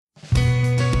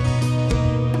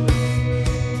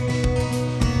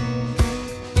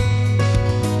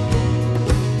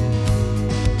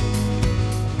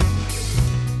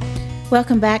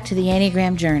Welcome back to the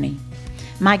Enneagram Journey.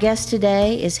 My guest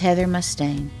today is Heather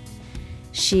Mustain.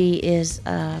 She is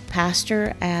a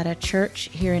pastor at a church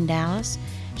here in Dallas.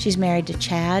 She's married to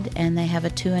Chad, and they have a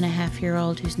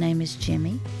 2.5-year-old whose name is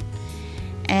Jimmy.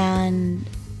 And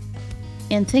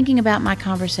in thinking about my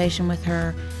conversation with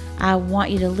her, I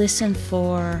want you to listen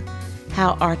for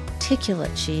how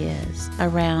articulate she is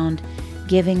around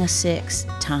giving a 6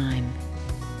 time.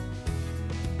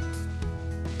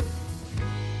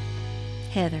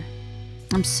 Heather,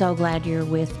 I'm so glad you're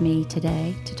with me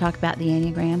today to talk about the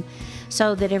Enneagram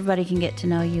so that everybody can get to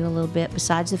know you a little bit.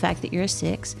 Besides the fact that you're a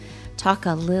 6, talk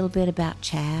a little bit about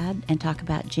Chad and talk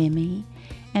about Jimmy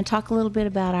and talk a little bit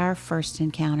about our first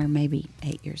encounter maybe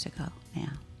 8 years ago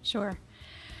now. Sure.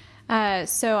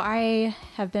 So I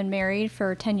have been married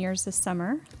for 10 years this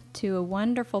summer to a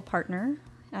wonderful partner,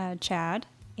 Chad,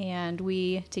 and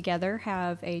we together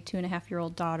have a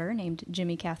 2.5-year-old daughter named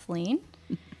Jimmy Kathleen.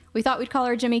 We thought we'd call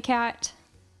her Jimmy Cat.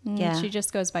 Yeah. She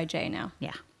just goes by Jay now.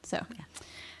 Yeah. So,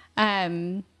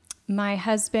 my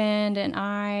husband and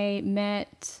I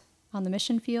met on the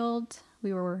mission field.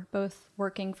 We were both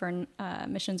working for a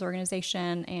missions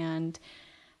organization and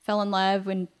fell in love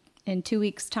in 2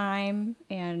 weeks' time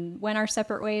and went our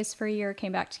separate ways for a year,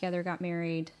 came back together, got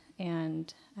married,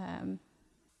 and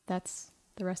that's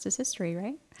the rest is history,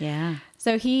 right? Yeah.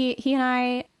 So he and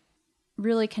I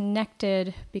really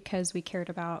connected because we cared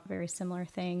about very similar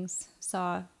things,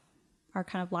 saw our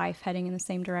kind of life heading in the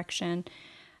same direction.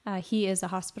 He is a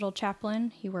hospital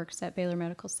chaplain. He works at Baylor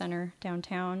Medical Center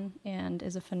downtown and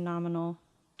is a phenomenal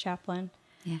chaplain.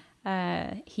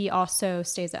 Yeah. He also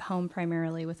stays at home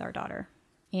primarily with our daughter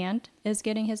and is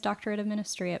getting his doctorate of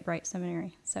ministry at Bright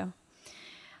Seminary. So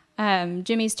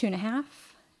Jimmy's 2.5.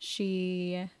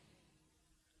 She,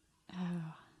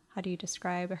 how do you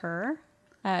describe her?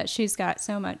 She's got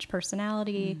so much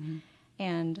personality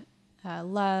and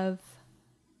love,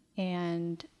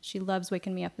 and she loves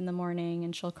waking me up in the morning,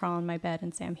 and she'll crawl in my bed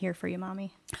and say, "I'm here for you,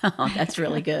 Mommy." Oh, that's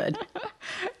really good.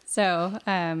 So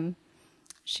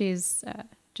she's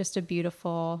just a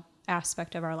beautiful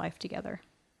aspect of our life together.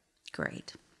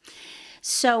 Great.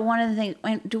 So one of the things,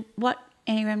 what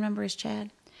Enneagram number is Chad?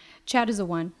 Chad is a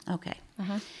 1. Okay.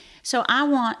 Uh-huh. So I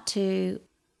want to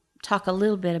talk a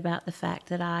little bit about the fact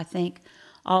that I think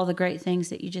all the great things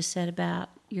that you just said about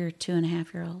your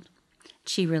 2.5-year-old,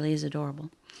 she really is adorable,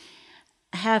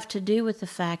 have to do with the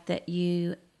fact that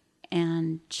you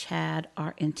and Chad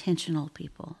are intentional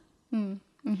people.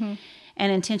 Mm-hmm.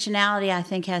 And intentionality, I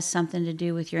think, has something to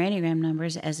do with your Enneagram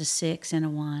numbers as a 6 and a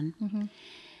 1.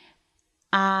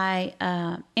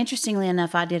 Mm-hmm. Interestingly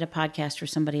enough, I did a podcast for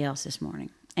somebody else this morning,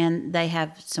 and they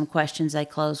have some questions they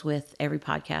close with every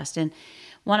podcast. And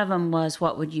one of them was,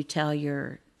 what would you tell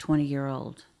your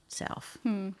 20-year-old self?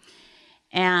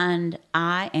 And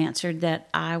I answered that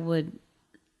I would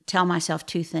tell myself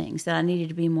 2 things: that I needed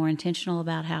to be more intentional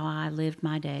about how I lived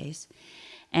my days,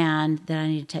 and that I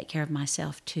needed to take care of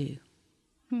myself too.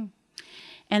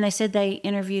 And they said they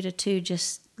interviewed a 2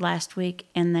 just last week,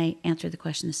 and they answered the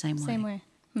question the same way. Same way.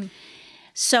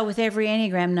 So with every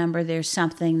Enneagram number, there's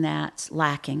something that's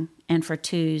lacking, and for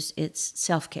 2s, it's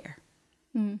self-care.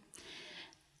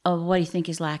 What do you think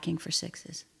is lacking for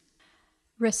 6s?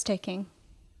 Risk-taking.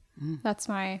 That's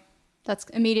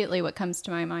immediately what comes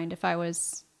to my mind. If I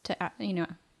was to,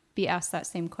 be asked that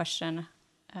same question,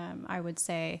 I would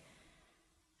say,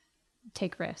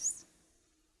 take risks.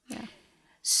 Yeah.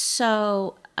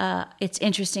 So it's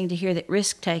interesting to hear that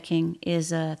risk-taking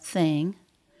is a thing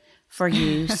for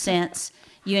you since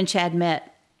you and Chad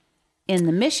met in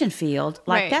the mission field.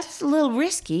 Like, right. That's a little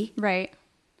risky. Right.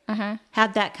 Uh-huh.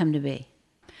 How'd that come to be?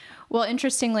 Well,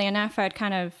 interestingly enough,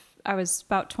 I was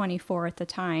about 24 at the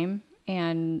time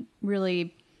and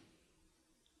really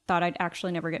thought I'd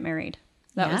actually never get married.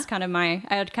 That was kind of I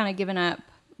had kind of given up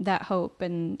that hope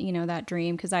and, that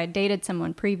dream because I had dated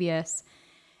someone previous.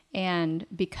 And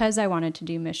because I wanted to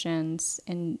do missions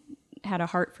and had a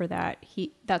heart for that,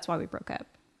 that's why we broke up.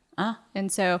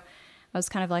 And so I was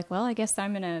kind of like, well, I guess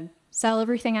I'm going to sell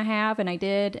everything I have. And I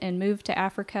did, and move to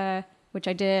Africa, which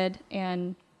I did.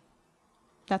 And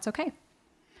that's okay.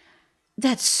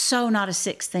 That's so not a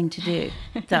 6 thing to do,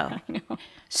 though. I know.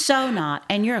 So not.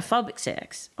 And you're a phobic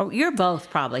 6. Or you're both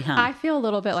probably, huh? I feel a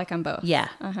little bit like I'm both. Yeah.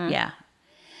 Uh-huh. Yeah.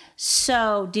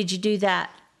 So did you do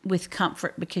that with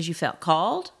comfort because you felt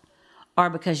called? Or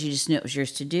because you just knew it was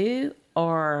yours to do?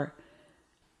 Or,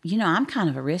 I'm kind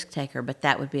of a risk taker, but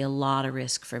that would be a lot of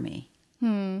risk for me.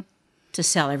 To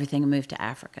sell everything and move to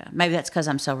Africa. Maybe that's because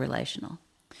I'm so relational.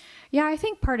 Yeah, I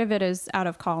think part of it is out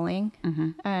of calling.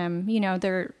 Mm-hmm.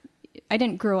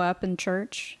 didn't grow up in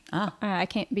church. Oh.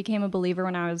 Became a believer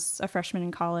when I was a freshman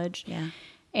in college. Yeah.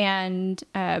 And,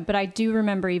 but I do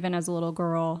remember even as a little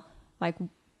girl, like,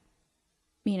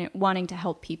 wanting to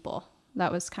help people.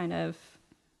 That was kind of,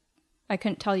 I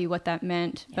couldn't tell you what that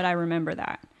meant, but I remember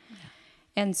that. Yeah.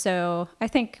 And so I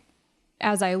think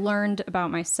as I learned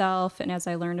about myself and as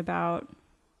I learned about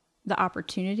the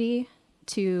opportunity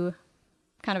to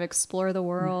kind of explore the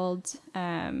world,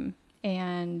 and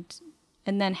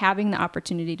then having the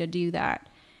opportunity to do that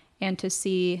and to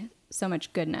see so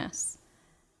much goodness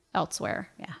elsewhere,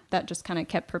 that just kind of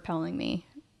kept propelling me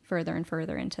further and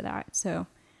further into that. So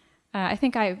I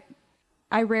think I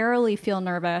rarely feel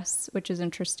nervous, which is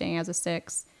interesting as a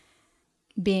 6,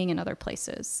 being in other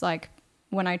places. Like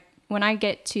when I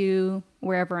get to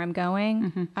wherever I'm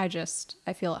going, I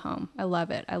feel at home. I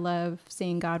love it. I love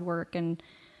seeing God work in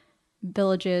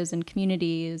villages and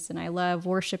communities, and I love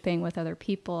worshiping with other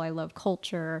people. I love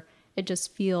culture. It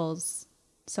just feels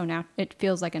it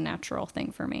feels like a natural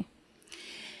thing for me.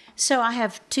 So I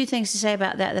have 2 things to say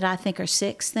about that I think are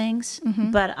 6 things,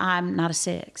 but I'm not a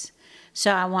 6.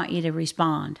 So I want you to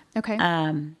respond. Okay.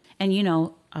 And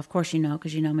of course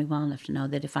because you know me well enough to know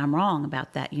that if I'm wrong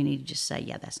about that, you need to just say,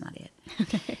 yeah, that's not it.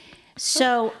 Okay.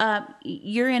 So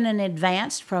you're in an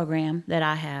advanced program that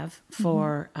I have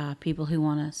for people who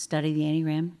want to study the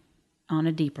Enneagram on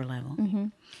a deeper level.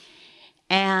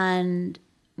 And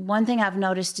one thing I've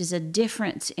noticed is a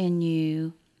difference in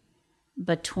you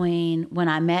between when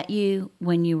I met you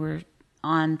when you were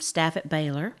on staff at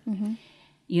Baylor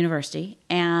University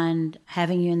and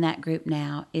having you in that group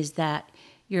now is that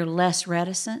you're less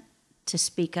reticent to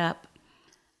speak up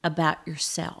about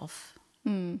yourself.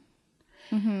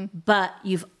 But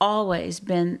you've always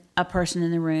been a person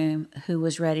in the room who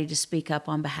was ready to speak up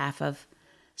on behalf of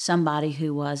somebody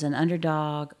who was an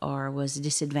underdog or was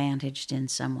disadvantaged in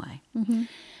some way.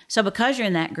 So because you're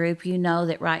in that group, you know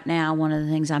that right now one of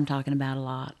the things I'm talking about a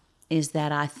lot is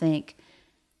that I think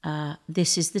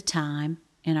this is the time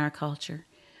in our culture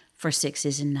for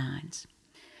 6s and 9s.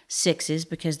 6s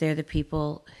because they're the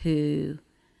people who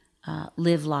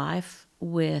live life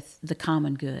with the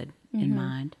common good in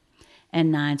mind.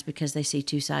 And 9s because they see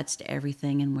 2 sides to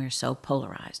everything and we're so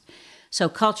polarized. So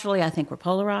culturally, I think we're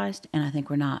polarized and I think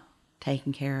we're not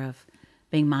taking care of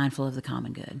being mindful of the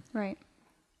common good. Right.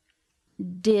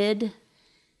 Did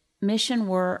mission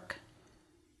work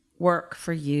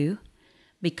for you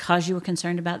because you were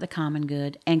concerned about the common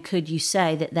good? And could you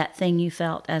say that thing you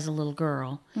felt as a little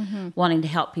girl, wanting to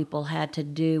help people, had to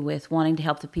do with wanting to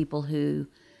help the people who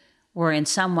were in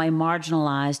some way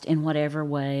marginalized in whatever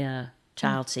way a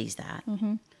child sees that?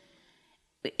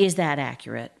 Is that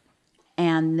accurate?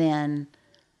 And then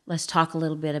let's talk a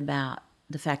little bit about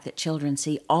the fact that children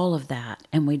see all of that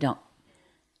and we don't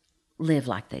live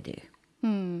like they do.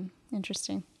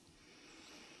 Interesting.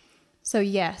 So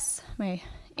yes, my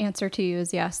answer to you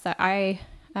is yes, that I,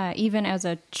 even as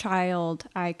a child,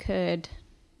 it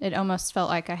almost felt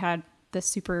like I had this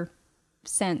super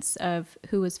sense of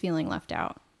who was feeling left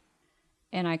out.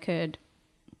 And I could,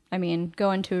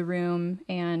 go into a room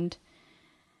and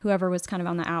whoever was kind of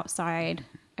on the outside,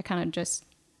 I kind of just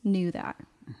knew that.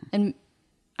 And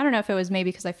I don't know if it was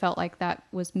maybe because I felt like that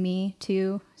was me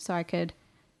too, so I could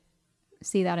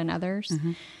see that in others.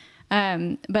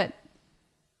 But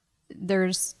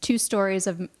there's 2 stories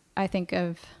I think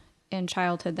of in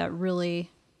childhood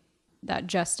that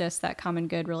justice, that common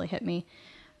good really hit me.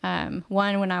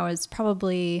 One, when I was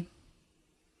probably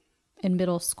in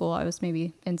middle school, I was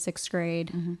maybe in 6th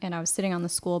grade, and I was sitting on the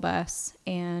school bus,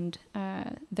 and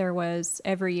there was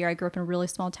every year, I grew up in a really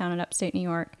small town in upstate New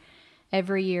York.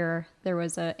 Every year there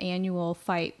was an annual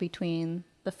fight between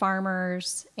the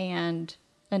farmers and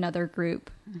another group.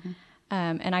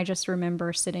 And I just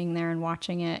remember sitting there and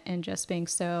watching it and just being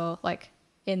so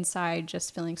inside,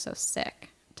 just feeling so sick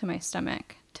to my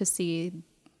stomach to see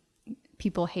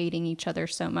people hating each other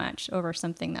so much over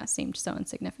something that seemed so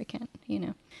insignificant,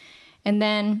 And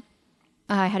then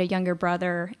I had a younger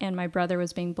brother, and my brother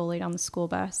was being bullied on the school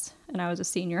bus, and I was a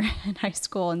senior in high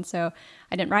school, and so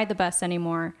I didn't ride the bus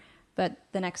anymore, but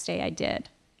the next day I did.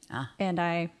 And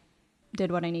I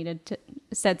did what I needed to,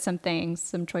 said some things,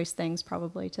 some choice things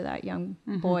probably to that young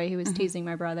boy who was teasing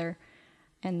my brother,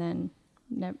 and then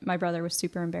my brother was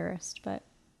super embarrassed, but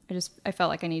I felt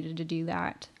like I needed to do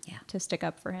that to stick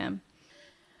up for him.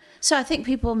 So I think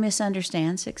people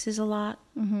misunderstand 6s a lot.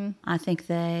 I think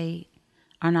they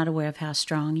are not aware of how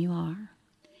strong you are.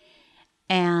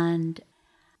 And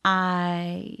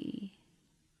I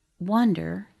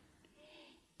wonder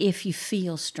if you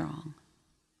feel strong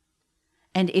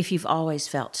and if you've always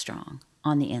felt strong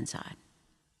on the inside.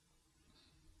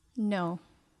 No.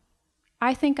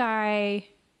 I think I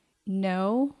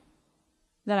know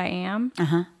that I am,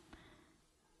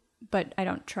 but I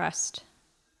don't trust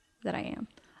that I am.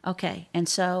 Okay. And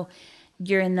so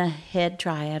you're in the head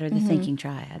triad or the thinking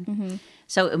triad.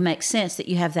 So it makes sense that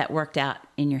you have that worked out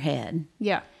in your head.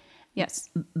 Yeah. Yes.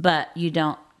 But you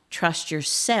don't trust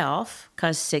yourself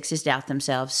because 6s doubt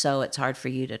themselves. So it's hard for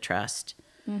you to trust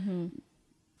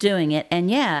doing it.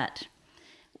 And yet,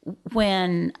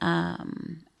 when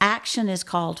action is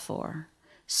called for,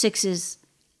 6s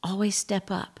always step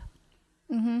up.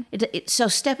 So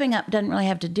stepping up doesn't really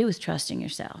have to do with trusting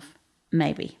yourself,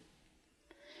 maybe.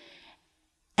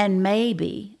 And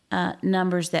maybe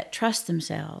numbers that trust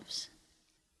themselves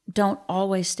don't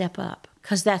always step up,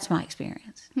 because that's my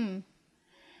experience.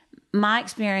 My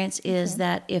experience is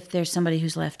that if there's somebody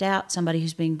who's left out, somebody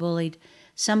who's being bullied,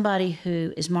 somebody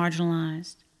who is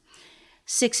marginalized,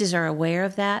 6s are aware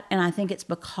of that, and I think it's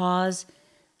because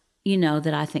you know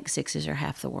that I think 6s are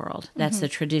half the world. That's the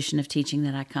tradition of teaching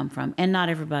that I come from, and not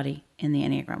everybody in the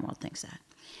Enneagram world thinks that.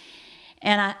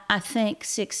 And I think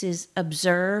 6s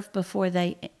observe before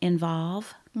they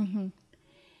involve.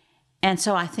 And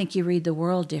so I think you read the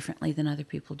world differently than other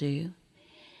people do.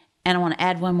 And I want to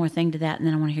add one more thing to that, and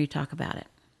then I want to hear you talk about it.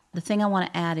 The thing I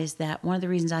want to add is that one of the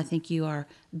reasons I think you are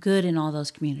good in all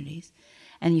those communities,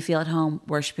 and you feel at home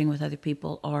worshiping with other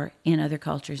people or in other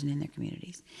cultures and in their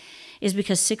communities, is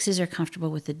because 6s are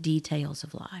comfortable with the details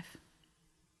of life.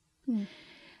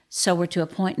 So we're to a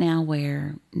point now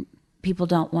where people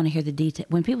don't want to hear the detail.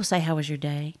 When people say, "How was your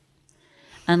day?"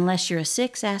 unless you're a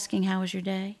 6 asking, "How was your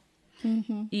day?"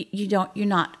 You're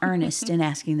not earnest in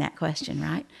asking that question,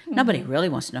 right? Nobody really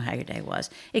wants to know how your day was,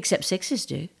 except 6s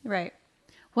do. Right.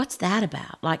 What's that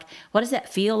about? Like, what does that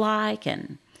feel like?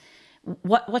 And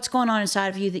what's going on inside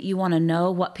of you that you want to know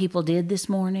what people did this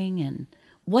morning? And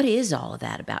what is all of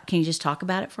that about? Can you just talk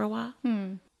about it for a while?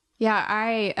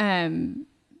 Yeah,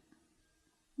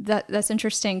 that's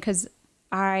interesting, because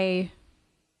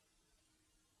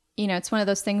it's one of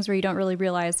those things where you don't really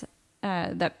realize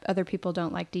that other people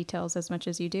don't like details as much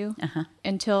as you do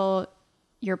until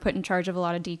you're put in charge of a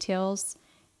lot of details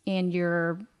and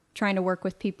you're trying to work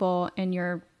with people and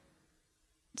you're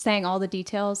saying all the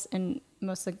details, and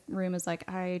most of the room is like,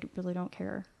 "I really don't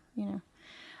care,"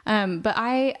 But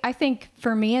I think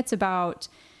for me, it's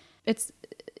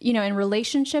in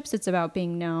relationships, it's about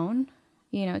being known.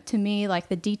 To me, like,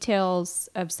 the details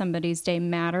of somebody's day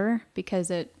matter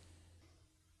because it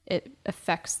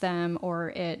affects them, or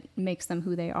it makes them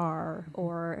who they are,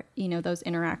 or, those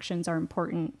interactions are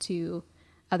important to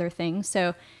other things.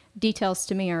 So details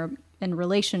to me in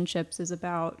relationships is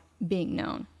about being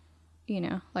known.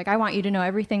 Like, I want you to know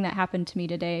everything that happened to me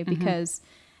today because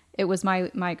it was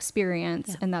my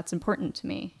experience, and that's important to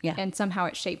me. Yeah. And somehow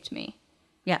it shaped me.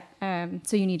 Yeah.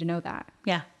 So you need to know that.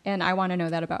 Yeah. And I want to know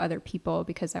that about other people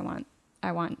because I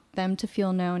want them to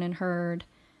feel known and heard.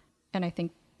 And I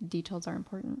think details are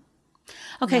important.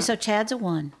 Okay, so Chad's a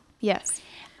 1. Yes.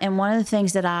 And one of the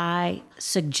things that I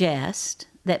suggest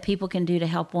that people can do to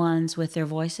help 1s with their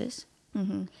voices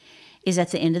is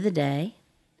at the end of the day,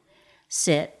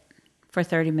 sit for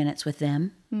 30 minutes with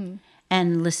them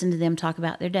and listen to them talk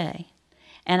about their day.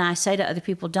 And I say to other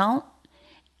people,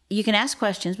 you can ask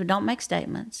questions, but don't make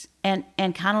statements, and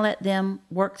kind of let them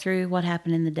work through what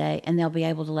happened in the day, and they'll be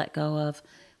able to let go of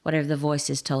whatever the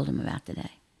voices told them about the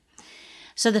day.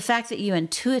 So the fact that you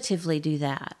intuitively do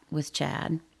that with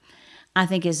Chad, I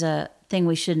think, is a thing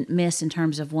we shouldn't miss in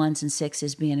terms of 1s and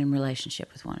 6s being in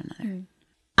relationship with one another.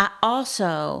 I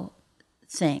also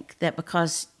think that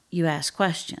because you ask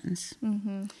questions,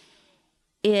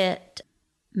 it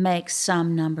makes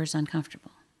some numbers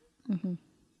uncomfortable.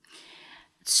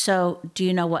 So do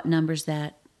you know what numbers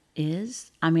that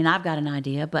is? I mean, I've got an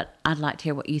idea, but I'd like to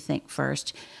hear what you think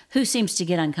first. Who seems to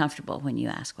get uncomfortable when you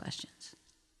ask questions?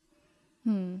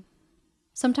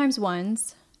 Sometimes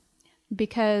 1s,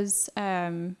 because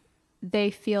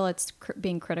they feel it's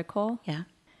being critical. Yeah.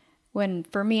 When,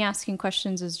 for me, asking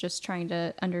questions is just trying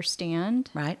to understand.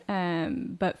 Right.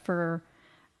 But for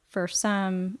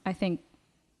some, I think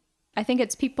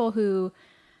it's people who,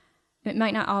 it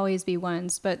might not always be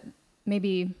 1s, but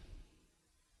maybe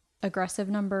aggressive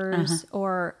numbers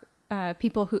or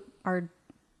people who are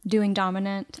doing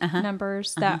dominant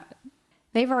numbers that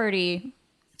they've already...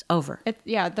 It's over.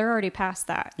 They're already past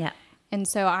that. Yeah. And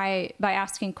so by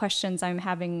asking questions, I'm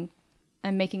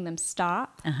making them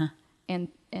stop and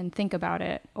think about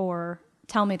it, or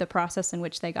tell me the process in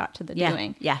which they got to the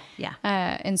doing. Yeah.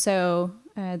 And so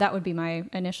that would be my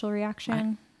initial reaction.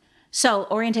 Right. So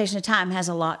orientation of time has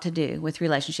a lot to do with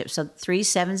relationships. So 3s,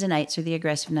 7s, and 8s are the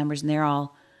aggressive numbers, and they're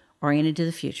all oriented to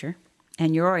the future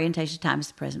And your orientation time is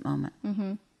the present moment.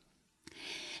 Mm-hmm.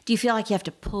 Do you feel like you have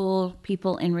to pull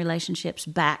people in relationships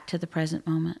back to the present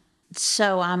moment?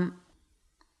 So I'm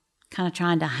kind of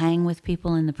trying to hang with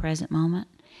people in the present moment.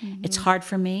 Mm-hmm. It's hard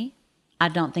for me. I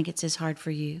don't think it's as hard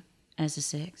for you as a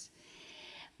 6,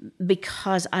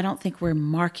 because I don't think we're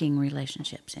marking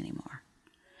relationships anymore.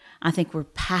 I think we're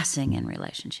passing in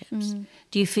relationships. Mm-hmm.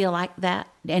 Do you feel like that?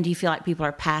 And do you feel like people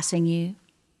are passing you?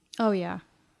 Oh, yeah.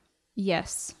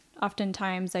 Yes.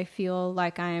 Oftentimes I feel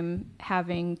like I'm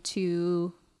having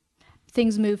to...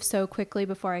 Things move so quickly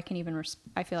before I can even...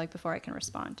 I feel like before I can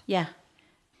respond. Yeah.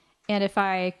 And if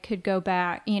I could go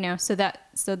back,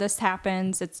 so this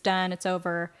happens, it's done, it's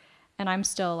over, and I'm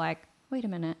still like, wait a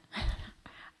minute.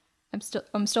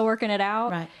 I'm still working it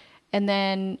out. Right. And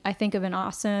then I think of an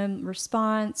awesome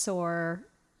response, or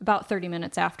about 30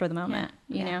 minutes after the moment,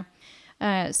 you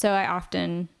know? So I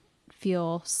often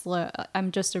feel slow.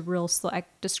 I'm just a real slow, I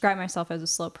describe myself as a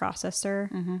slow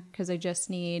processor, because I just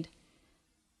need,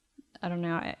 I don't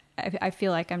know, I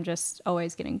feel like I'm just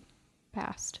always getting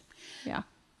past. Yeah.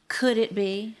 Could it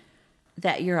be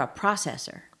that you're a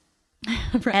processor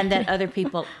Right. and that other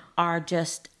people are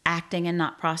just acting and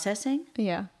not processing?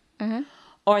 Yeah. Uh-huh.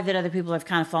 Or that other people have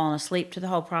kind of fallen asleep to the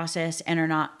whole process and are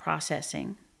not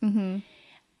processing? Mm-hmm.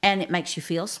 And it makes you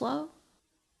feel slow?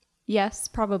 Yes,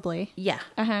 probably. Yeah.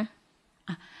 Uh-huh.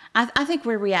 I think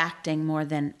we're reacting more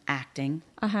than acting.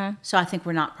 Uh-huh. So I think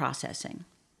we're not processing.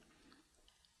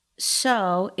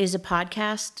 So is a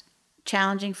podcast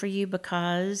challenging for you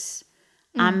because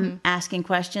I'm asking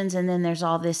questions and then there's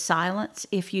all this silence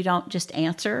if you don't just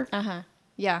answer? Uh-huh.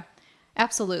 Yeah,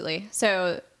 absolutely.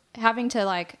 So having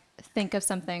to think of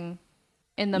something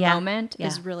in the moment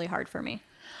is really hard for me.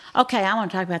 Okay, I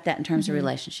want to talk about that in terms of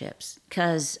relationships,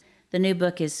 because the new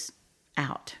book is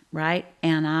out, right?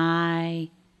 And I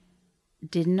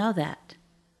didn't know that.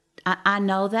 I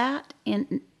know that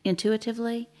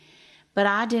intuitively, but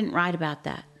I didn't write about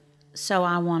that. So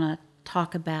I want to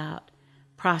talk about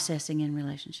processing in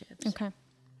relationships. Okay.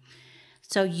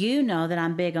 So you know that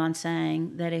I'm big on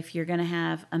saying that if you're going to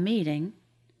have a meeting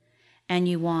and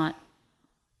you want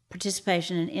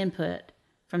participation and input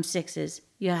from 6s,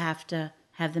 you have to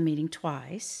have the meeting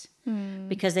twice,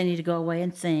 because they need to go away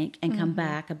and think and come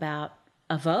back about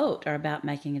a vote or about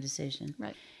making a decision.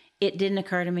 Right. It didn't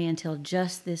occur to me until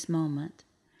just this moment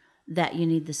that you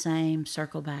need the same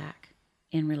circle back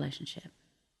in relationship.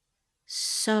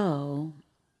 So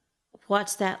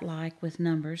what's that like with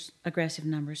numbers, aggressive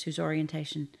numbers, whose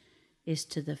orientation is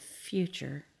to the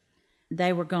future?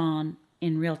 They were gone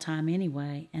in real time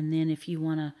anyway. And then if you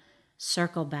want to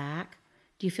circle back,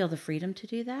 do you feel the freedom to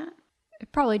do that?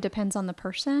 It probably depends on the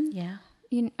person. Yeah.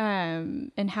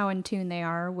 And how in tune they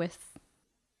are with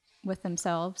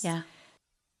themselves. Yeah.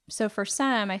 So for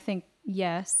some, I think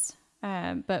yes,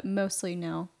 but mostly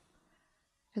no,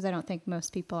 because I don't think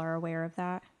most people are aware of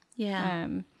that. Yeah.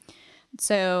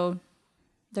 So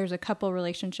there's a couple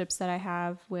relationships that I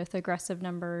have with aggressive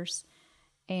numbers,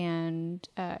 and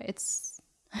it's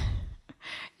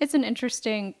it's an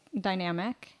interesting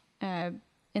dynamic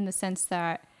in the sense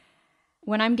that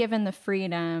when I'm given the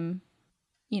freedom,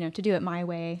 to do it my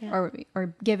way,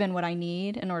 or given what I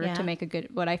need in order to make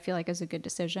what I feel like is a good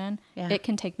decision, it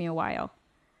can take me a while.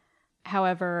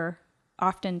 However,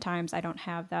 oftentimes I don't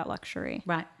have that luxury.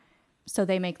 Right. So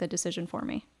they make the decision for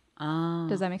me. Oh.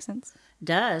 Does that make sense?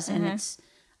 Does. And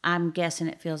I'm guessing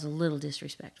it feels a little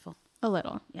disrespectful. A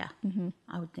little. Yeah. Mm-hmm.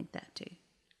 I would think that too.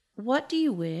 What do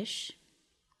you wish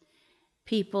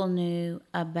people knew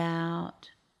about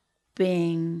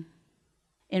being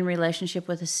in relationship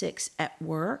with a 6 at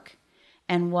work?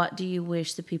 And what do you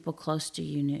wish the people close to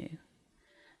you knew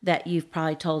that you've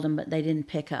probably told them but they didn't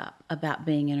pick up about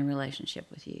being in a relationship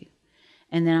with you?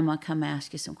 And then I'm going to come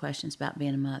ask you some questions about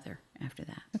being a mother after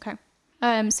that. Okay.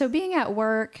 So being at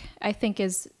work, I think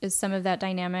is some of that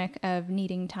dynamic of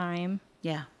needing time.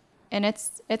 Yeah. And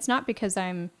it's not because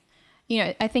I'm,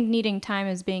 I think needing time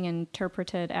is being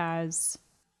interpreted as,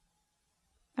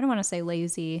 I don't want to say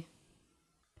lazy,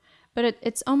 but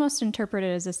it's almost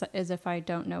interpreted as if I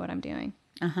don't know what I'm doing.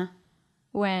 Uh-huh.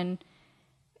 When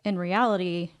in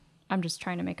reality, I'm just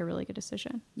trying to make a really good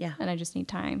decision. Yeah. And I just need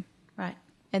time. Right.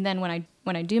 And then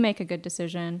when I do make a good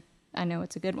decision, I know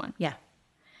it's a good one. Yeah.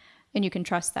 And you can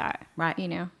trust that. Right.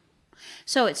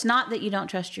 So it's not that you don't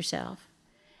trust yourself,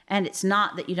 and it's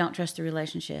not that you don't trust the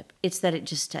relationship. It's that it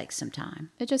just takes some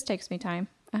time. It just takes me time.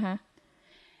 Uh-huh.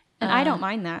 And I don't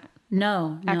mind that.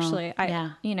 No. Actually,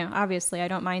 obviously I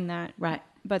don't mind that. Right.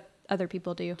 But other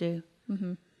people do.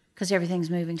 Mm-hmm. Because everything's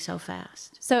moving so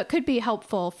fast. So it could be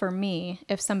helpful for me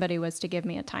if somebody was to give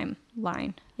me a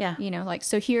timeline. Yeah. You know, like,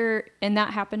 so here, and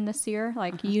that happened this year,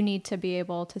 like you need to be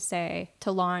able to say,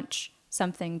 to launch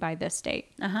something by this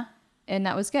date. And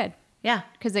that was good. Yeah.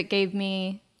 Because it gave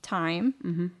me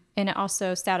time. And it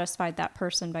also satisfied that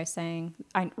person by saying,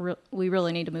 we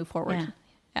really need to move forward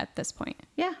at this point.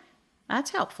 Yeah.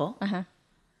 That's helpful.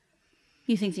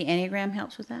 You think the Enneagram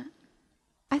helps with that?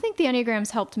 I think the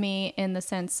Enneagrams helped me in the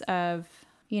sense of,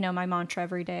 you know, my mantra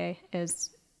every day is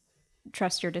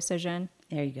trust your decision.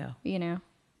 There you go. You know,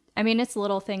 I mean, it's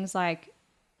little things like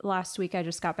last week I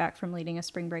just got back from leading a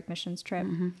spring break missions trip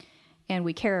and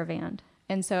we caravanned.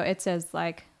 And so it's as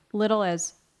like little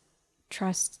as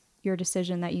trust your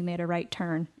decision that you made a right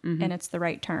turn and it's the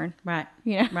right turn. Right.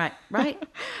 You know? Right.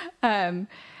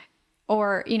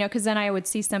 Or, you know, because then I would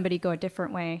see somebody go a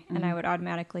different way and I would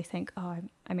automatically think, oh,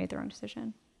 I made the wrong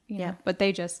decision. You know? But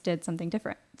they just did something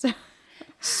different.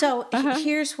 So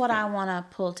here's what I want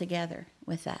to pull together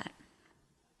with that.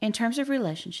 In terms of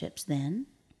relationships then,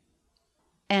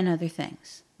 and other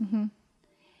things,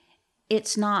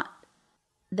 it's not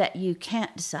that you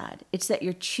can't decide. It's that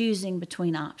you're choosing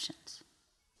between options.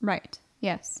 Right.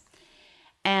 Yes.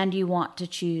 And you want to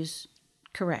choose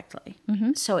correctly.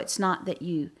 So it's not that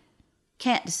you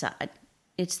can't decide.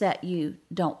 It's that you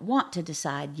don't want to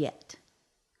decide yet.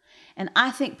 And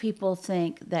I think people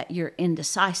think that you're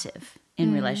indecisive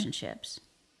in relationships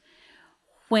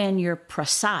when you're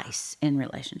precise in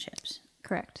relationships.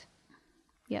 Correct.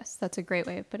 Yes, that's a great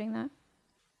way of putting that.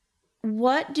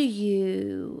 What do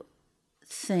you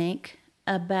think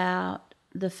about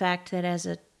the fact that as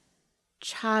a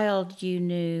child you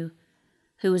knew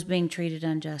who was being treated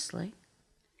unjustly,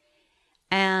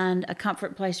 and a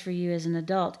comfort place for you as an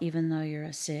adult, even though you're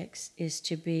a 6, is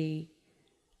to be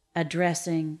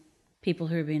addressing people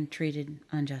who are being treated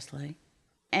unjustly?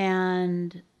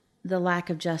 And the lack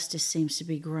of justice seems to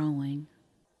be growing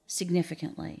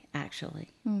significantly,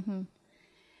 actually.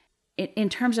 In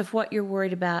terms of what you're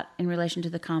worried about in relation to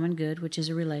the common good, which is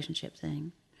a relationship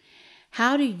thing,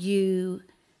 how do you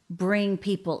bring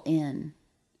people in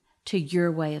to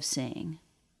your way of seeing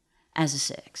as a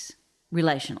 6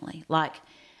 relationally? Like,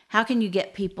 how can you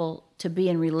get people to be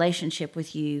in relationship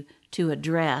with you to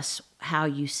address how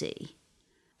you see?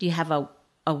 Do you have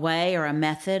a way or a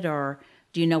method, or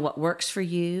do you know what works for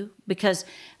you? Because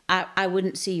I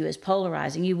wouldn't see you as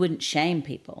polarizing. You wouldn't shame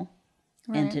people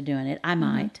into doing it. I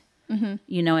might.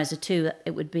 You know, as a 2,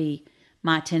 it would be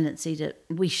my tendency to,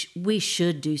 we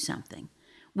should do something.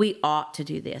 We ought to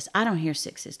do this. I don't hear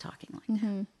 6s talking like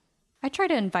that. I try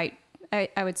to invite,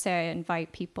 I would say I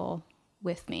invite people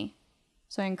with me.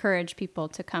 So I encourage people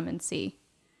to come and see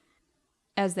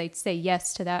as they say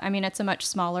yes to that. I mean, it's a much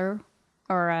smaller,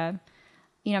 or,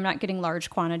 you know, I'm not getting large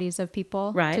quantities of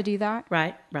people to do that.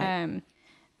 Right.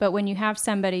 But when you have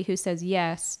somebody who says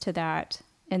yes to that,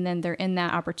 and then they're in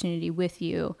that opportunity with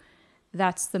you,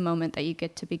 that's the moment that you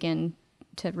get to begin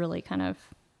to really kind of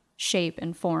shape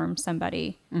and form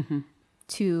somebody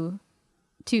to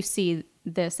see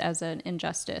this as an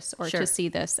injustice, or to see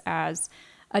this as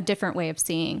a different way of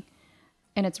seeing.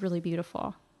 And it's really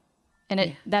beautiful.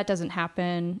 And that doesn't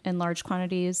happen in large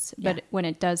quantities, but when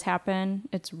it does happen,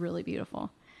 it's really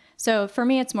beautiful. So for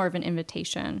me, it's more of an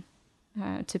invitation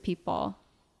to people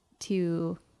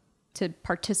to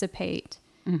participate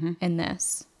in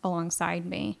this alongside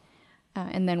me.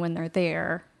 And then when they're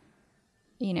there,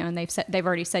 you know, and they've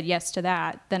already said yes to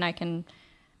that, then I can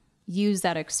use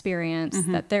that experience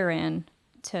that they're in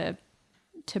to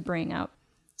bring up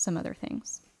some other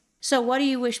things. So what do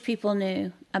you wish people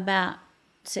knew about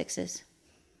 6s?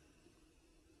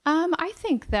 I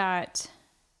think that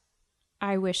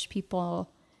I wish people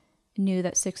knew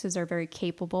that 6s are very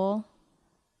capable.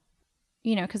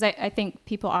 You know, because I think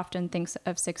people often think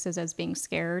of 6s as being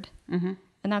scared. And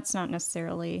that's not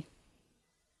necessarily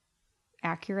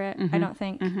accurate, I don't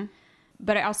think.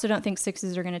 But I also don't think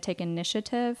 6s are going to take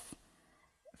initiative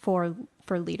for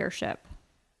leadership.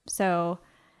 So,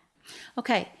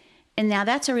 okay, and now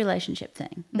that's a relationship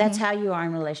thing. That's how you are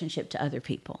in relationship to other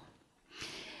people.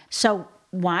 So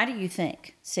why do you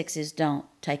think 6s don't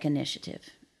take initiative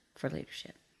for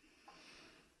leadership?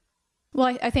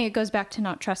 Well, I think it goes back to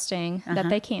not trusting that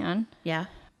they can. Yeah.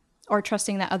 Or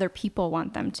trusting that other people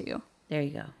want them to. There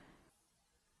you go.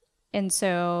 And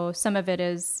so some of it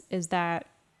is that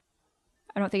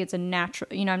I don't think it's a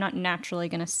natural, you know, I'm not naturally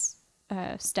going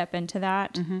to step into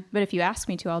that. But if you ask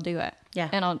me to, I'll do it. Yeah.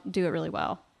 And I'll do it really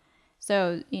well.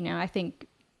 So, you know, I think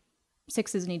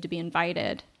 6s need to be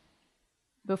invited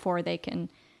before they can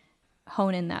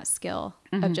hone in that skill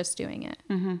of just doing it.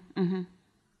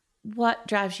 What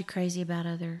drives you crazy about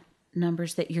other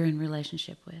numbers that you're in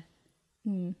relationship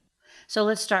with? So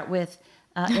let's start with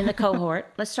in the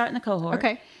cohort. Let's start in the cohort.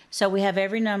 Okay. So we have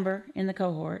every number in the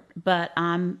cohort, but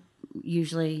I'm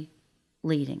usually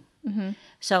leading.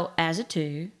 So as a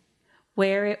 2,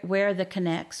 where the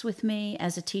connects with me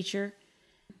as a teacher.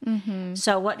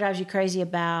 So what drives you crazy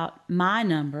about my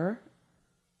number,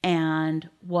 and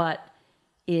what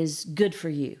is good for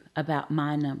you about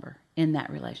my number in that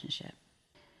relationship?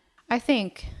 I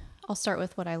think I'll start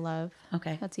with what I love.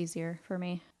 Okay. That's easier for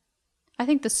me. I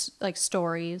think this, like,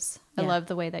 stories. I love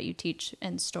the way that you teach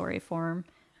in story form,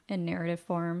 in narrative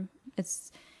form.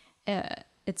 It's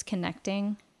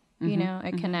connecting, you know,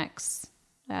 it connects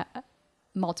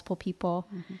multiple people.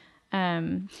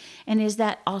 And is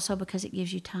that also because it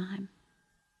gives you time?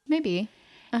 Maybe.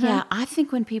 Yeah, I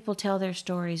think when people tell their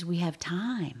stories, we have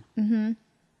time.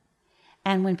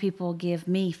 And when people give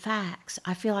me facts,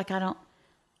 I feel like I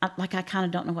kind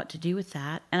of don't know what to do with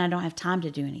that, and I don't have time to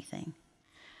do anything.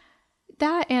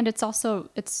 That, and it's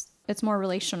also, it's more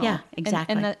relational. Yeah,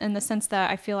 exactly. In the sense that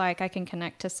I feel like I can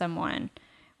connect to someone,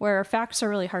 where facts are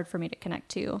really hard for me to connect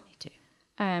to. Me too.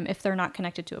 If they're not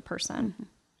connected to a person.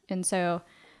 And so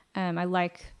I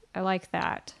like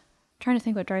that. I'm trying to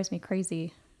think what drives me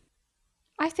crazy.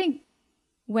 I think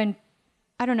when,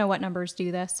 I don't know what numbers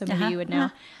do this, so maybe you would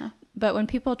know, but when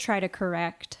people try to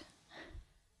correct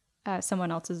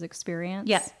someone else's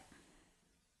experience,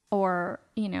 or,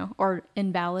 you know, or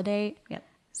invalidate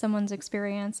someone's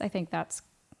experience, I think that's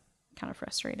kind of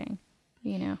frustrating,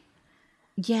 you know?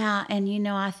 Yeah, and you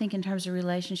know, I think in terms of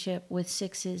relationship with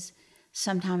 6s,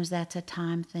 sometimes that's a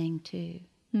time thing too.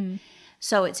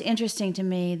 So it's interesting to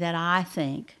me that I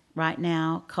think right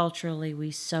now, culturally,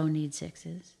 we so need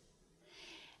 6s.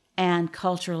 And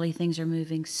culturally, things are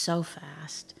moving so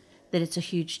fast that it's a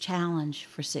huge challenge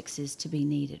for 6s to be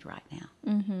needed right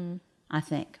now. I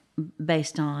think,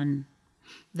 based on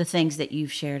the things that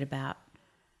you've shared about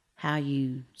how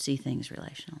you see things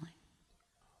relationally.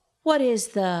 What is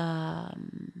the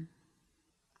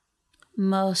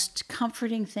most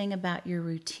comforting thing about your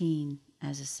routine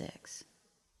as a 6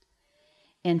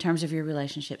 in terms of your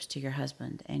relationships to your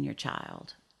husband and your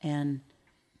child, and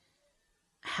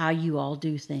how you all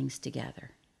do things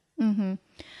together? Well,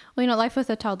 you know, life with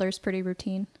a toddler is pretty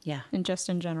routine. Yeah. And just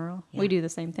in general, we do the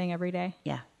same thing every day.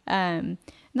 Yeah. And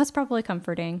that's probably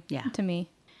comforting to me.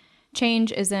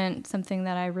 Change isn't something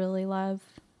that I really love,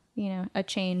 you know, a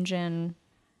change in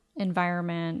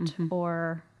environment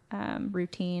or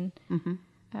routine.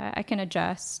 I can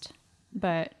adjust,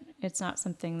 but it's not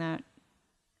something that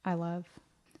I love.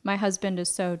 My husband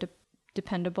is so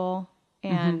dependable,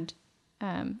 and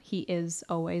he is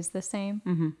always the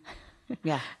same.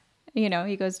 Yeah. You know,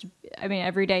 he goes to, I mean,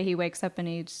 every day he wakes up and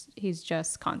he's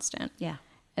just constant. Yeah.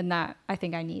 And that, I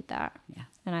think I need that. Yeah.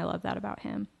 And I love that about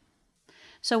him.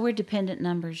 So we're dependent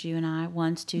numbers, you and I,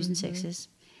 1s, 2s, and 6s.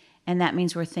 And that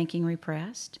means we're thinking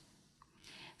repressed.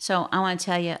 So I want to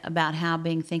tell you about how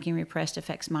being thinking repressed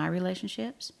affects my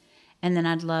relationships. And then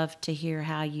I'd love to hear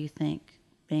how you think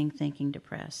being thinking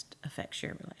depressed affects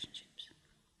your relationships.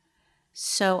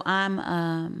 So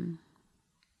I'm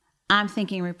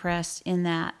thinking repressed in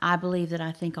that I believe that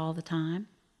I think all the time.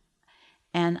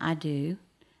 And I do.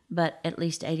 But at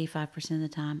least 85% of the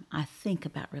time, I think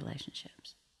about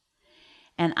relationships.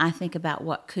 And I think about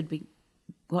what could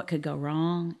go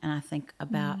wrong, and I think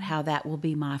about how that will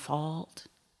be my fault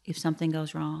if something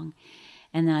goes wrong.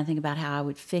 And then I think about how I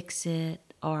would fix it,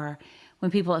 or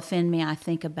when people offend me, I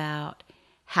think about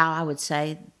how I would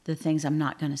say the things I'm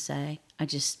not going to say. I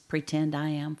just pretend I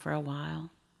am for a while.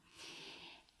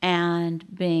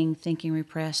 And being thinking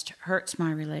repressed hurts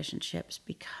my relationships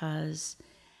because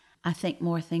I think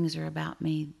more things are about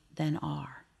me than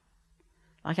are.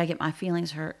 Like, I get my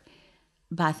feelings hurt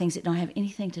by things that don't have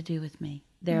anything to do with me.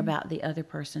 They're about the other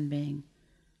person being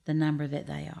the number that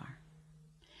they are.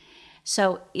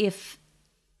 So if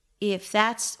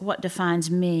that's what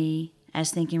defines me as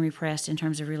thinking repressed in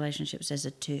terms of relationships as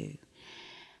a 2,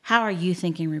 how are you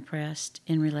thinking repressed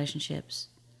in relationships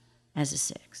as a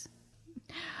 6?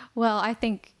 Well, I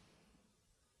think,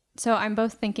 so I'm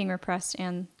both thinking repressed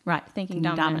and thinking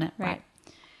dominant. Right.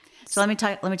 So let me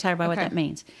tell you about what that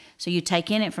means. So you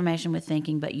take in information with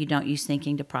thinking, but you don't use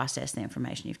thinking to process the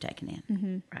information you've taken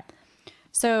in. Right.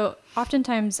 So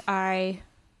oftentimes I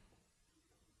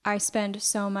spend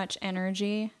so much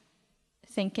energy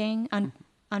thinking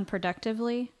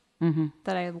unproductively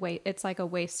that it's like a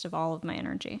waste of all of my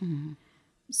energy.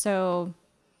 So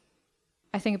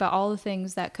I think about all the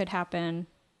things that could happen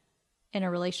in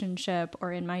a relationship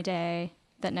or in my day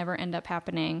that never end up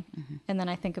happening. And then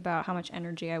I think about how much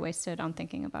energy I wasted on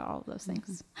thinking about all of those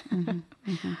things.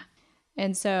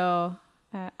 And so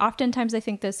oftentimes I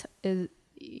think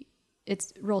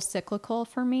it's real cyclical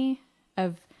for me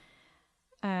in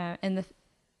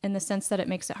the sense that it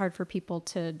makes it hard for people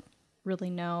to really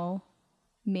know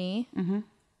me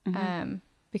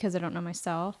because I don't know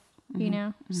myself, you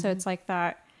know? So it's like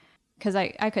that, because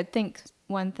I could think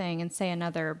one thing and say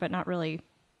another, but not really.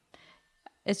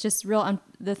 It's just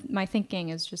my thinking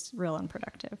is just real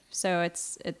unproductive. So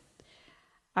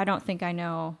I don't think I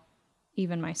know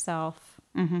even myself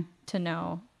to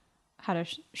know how to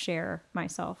share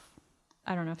myself.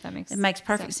 I don't know if that makes sense. It makes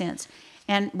perfect sense.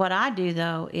 And what I do,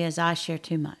 though, is I share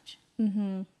too much.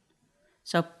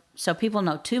 So people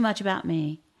know too much about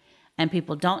me, and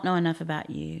people don't know enough about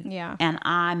you. Yeah. And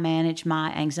I manage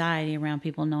my anxiety around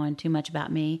people knowing too much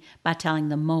about me by telling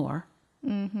them more.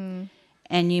 And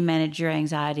you manage your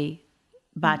anxiety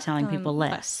by telling people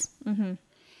less.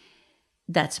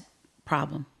 That's a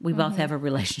problem. We both have a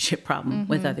relationship problem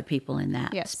with other people in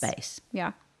that space.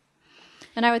 Yeah.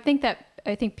 And I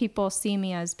think people see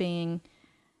me as being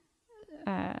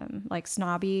like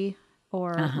snobby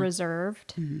or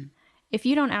reserved. If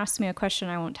you don't ask me a question,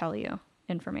 I won't tell you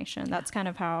information. That's kind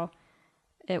of how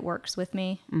it works with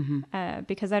me,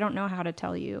 because I don't know how to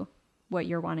tell you what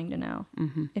you're wanting to know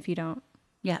if you don't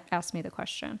ask me the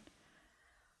question.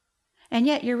 And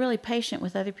yet you're really patient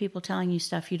with other people telling you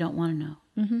stuff you don't want to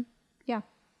know. Yeah.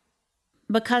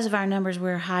 Because of our numbers,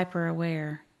 we're hyper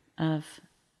aware of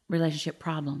relationship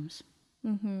problems.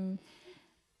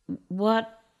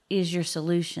 What is your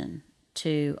solution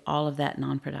to all of that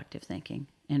non-productive thinking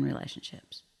in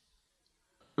relationships?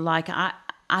 Like I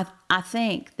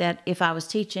think that if I was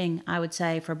teaching, I would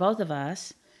say for both of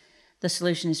us, the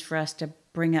solution is for us to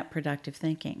bring up productive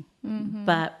thinking.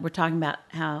 But we're talking about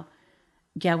how,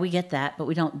 we get that, but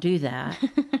we don't do that.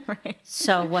 Right.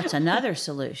 So what's another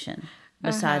solution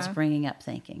besides bringing up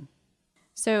thinking?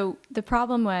 So the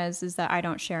problem is that I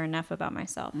don't share enough about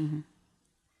myself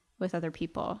with other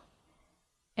people.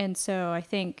 And so I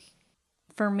think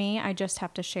for me, I just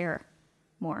have to share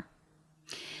more.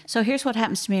 So here's what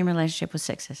happens to me in relationship with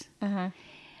sixes.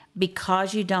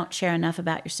 Because you don't share enough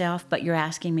about yourself, but you're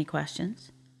asking me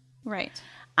questions. Right.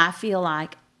 I feel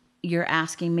like you're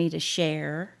asking me to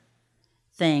share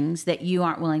things that you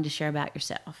aren't willing to share about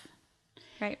yourself.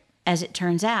 Right. As it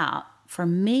turns out, for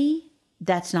me,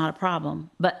 that's not a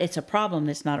problem, but it's a problem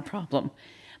that's not a problem.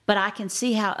 But I can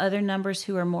see how other numbers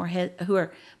who are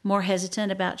more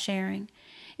hesitant about sharing,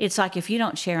 it's like if you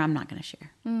don't share, I'm not going to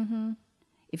share.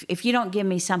 If you don't give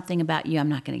me something about you, I'm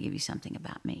not going to give you something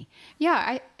about me.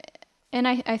 Yeah,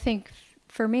 I think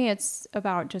for me it's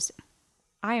about just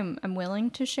I'm willing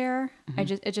to share.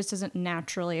 It just doesn't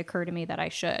naturally occur to me that I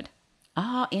should.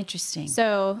 Oh, interesting.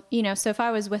 So, so if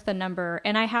I was with a number,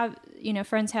 and I have,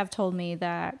 friends have told me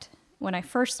that when I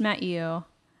first met you,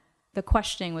 the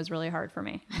questioning was really hard for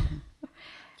me.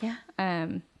 Yeah.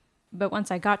 But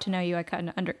once I got to know you, I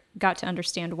kind of got to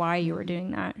understand why you were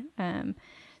doing that.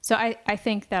 So I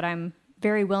think that I'm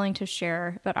very willing to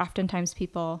share, but oftentimes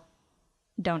people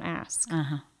don't ask.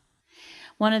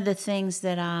 One of the things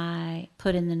that I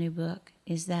put in the new book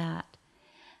is that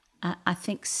I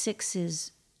think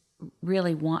sixes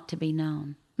really want to be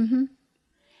known.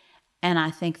 And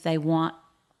I think they want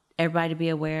everybody to be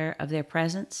aware of their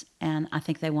presence, and I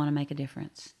think they want to make a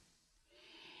difference.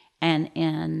 And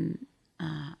in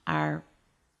our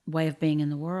way of being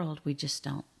in the world, we just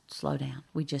don't slow down.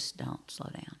 We just don't slow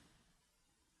down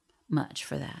much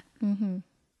for that.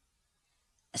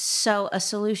 So a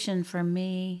solution for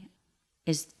me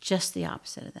is just the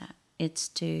opposite of that. It's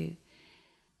to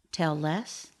tell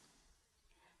less,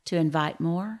 to invite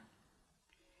more.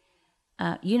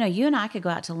 You and I could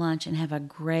go out to lunch and have a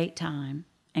great time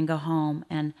and go home,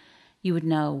 and you would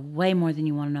know way more than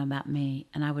you want to know about me,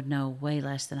 and I would know way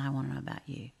less than I want to know about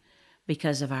you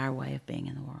because of our way of being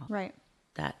in the world. Right.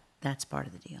 That's part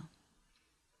of the deal.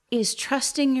 Is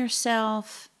trusting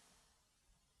yourself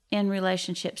in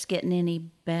relationships getting any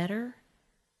better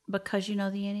because you know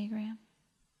the Enneagram?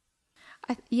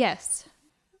 Yes,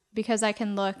 because I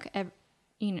can look at,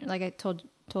 like I told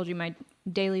you, my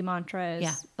daily mantra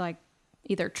is like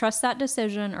either trust that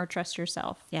decision or trust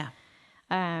yourself. Yeah.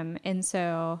 And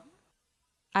so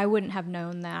I wouldn't have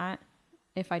known that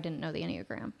if I didn't know the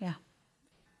Enneagram. Yeah.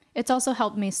 It's also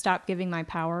helped me stop giving my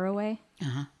power away.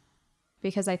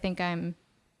 Because I think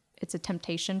it's a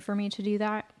temptation for me to do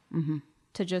that.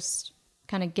 To just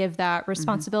kind of give that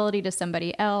responsibility to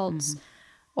somebody else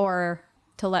or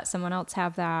to let someone else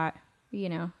have that,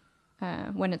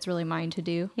 when it's really mine to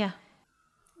do. Yeah.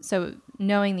 So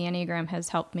knowing the Enneagram has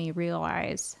helped me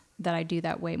realize that I do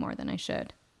that way more than I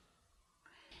should.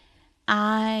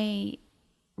 I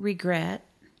regret,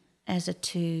 as a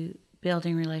 2,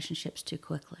 building relationships too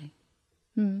quickly.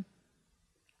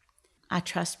 I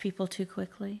trust people too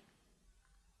quickly.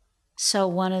 So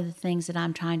one of the things that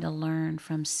I'm trying to learn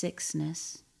from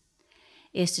 6ness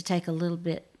is to take a little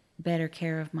bit better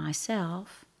care of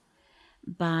myself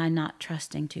by not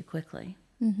trusting too quickly.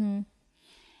 And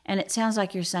it sounds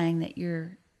like you're saying that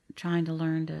you're trying to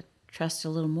learn to trust a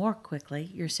little more quickly,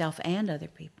 yourself and other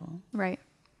people. Right.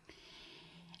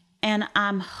 And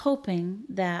I'm hoping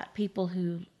that people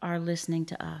who are listening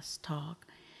to us talk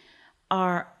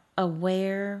are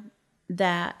aware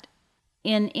that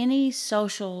in any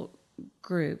social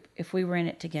group, if we were in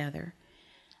it together,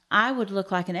 I would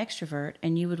look like an extrovert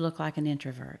and you would look like an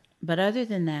introvert. But other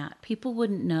than that, people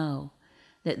wouldn't know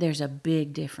that there's a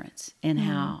big difference in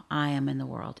how I am in the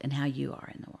world and how you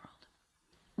are in the world.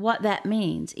 What that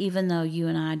means, even though you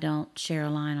and I don't share a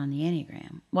line on the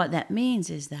Enneagram, what that means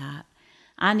is that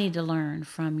I need to learn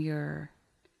from your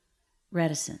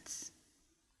reticence,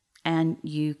 and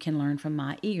you can learn from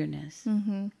my eagerness,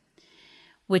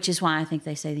 which is why I think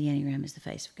they say the Enneagram is the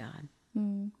face of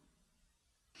God.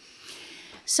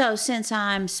 So since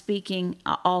I'm speaking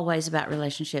always about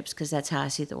relationships, because that's how I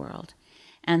see the world,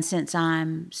 and since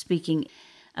I'm speaking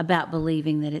about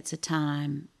believing that it's a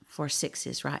time for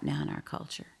 6s right now in our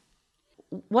culture,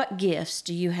 what gifts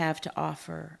do you have to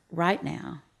offer right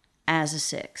now as a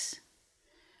 6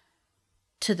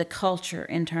 to the culture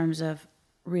in terms of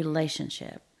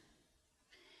relationship?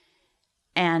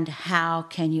 And how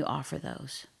can you offer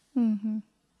those?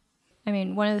 I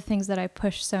mean, one of the things that I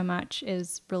push so much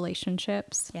is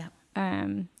relationships. Yeah.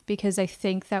 Because I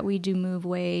think that we do move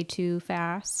way too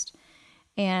fast.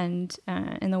 And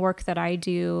in the work that I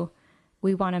do,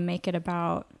 we want to make it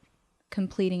about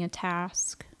completing a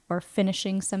task or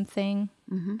finishing something,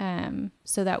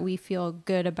 so that we feel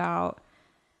good about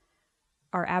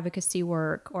our advocacy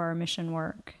work or our mission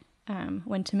work.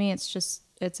 When to me,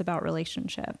 it's about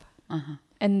relationship.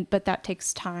 But that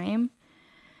takes time.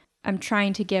 I'm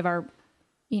trying to give our,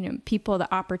 people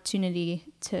the opportunity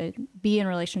to be in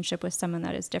relationship with someone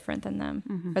that is different than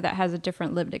them, or that has a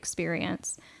different lived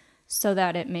experience, so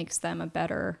that it makes them a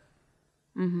better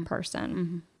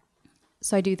person.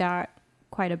 So I do that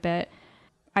quite a bit.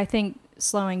 I think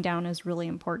slowing down is really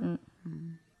important.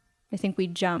 I think we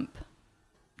jump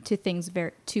to things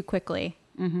too quickly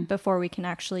before we can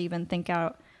actually even think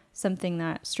out something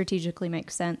that strategically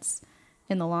makes sense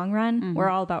in the long run. We're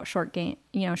all about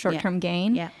short-term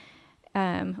gain. Yeah.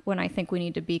 When I think we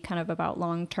need to be kind of about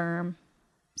long-term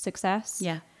success.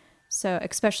 Yeah. So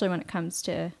especially when it comes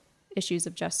to issues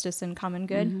of justice and common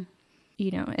good,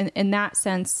 in that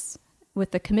sense,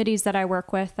 with the committees that I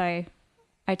work with, I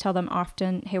tell them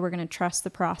often, hey, we're going to trust the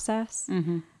process.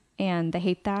 And they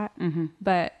hate that.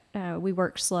 But we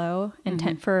work slow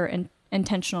for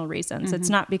intentional reasons. It's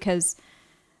not because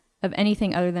of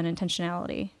anything other than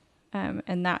intentionality.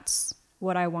 And that's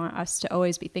what I want us to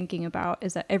always be thinking about,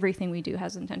 is that everything we do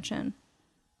has intention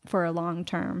for a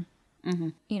long-term,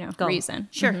 reason.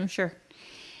 Sure.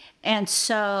 And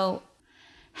so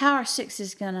how are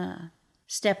 6s going to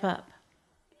step up?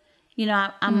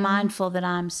 I'm mindful that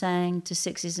I'm saying to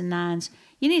 6s and 9s,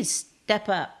 you need to step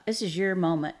up. This is your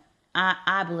moment.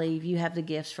 I believe you have the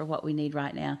gifts for what we need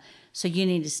right now. So you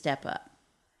need to step up.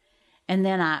 And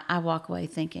then I walk away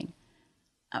thinking,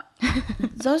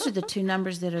 those are the 2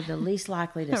 numbers that are the least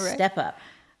likely to step up.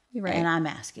 Right. And I'm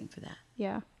asking for that.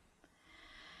 Yeah.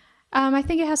 I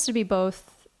think it has to be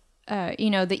both.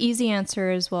 The easy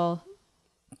answer is, well,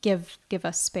 give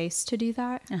us space to do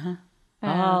that.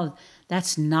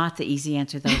 That's not the easy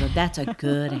answer, though. That's a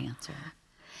good answer.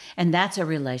 And that's a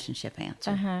relationship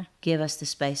answer. Give us the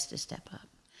space to step up.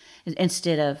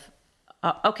 Instead of,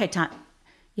 okay, time.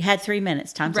 You had 3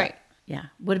 minutes. Time's up. Yeah.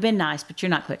 Would have been nice, but you're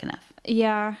not quick enough.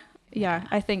 Yeah.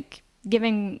 I think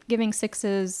giving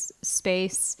 6s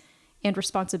space and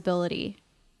responsibility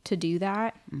to do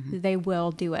that, they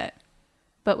will do it.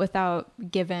 But without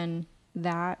given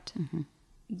that,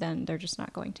 then they're just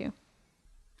not going to.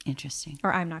 Interesting.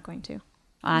 Or I'm not going to.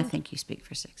 I think you speak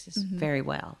for 6s very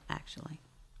well, actually.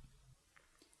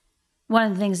 One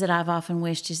of the things that I've often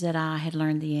wished is that I had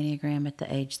learned the Enneagram at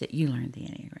the age that you learned the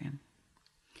Enneagram.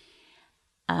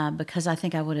 Because I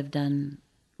think I would have done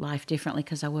life differently,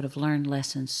 because I would have learned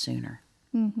lessons sooner.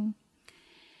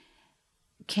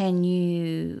 Can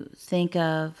you think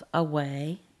of a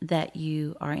way that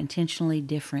you are intentionally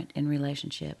different in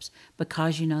relationships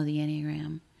because you know the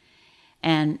Enneagram?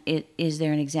 And is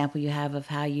there an example you have of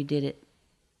how you did it,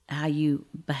 how you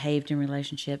behaved in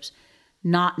relationships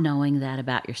not knowing that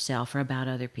about yourself or about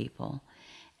other people,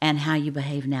 and how you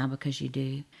behave now because you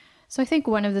do? So I think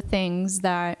one of the things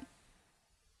that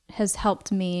has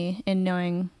helped me in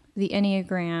knowing the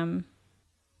Enneagram,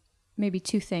 maybe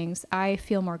two things. I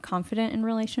feel more confident in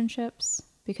relationships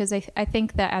because I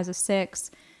think that as a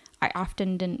 6, I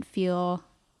often didn't feel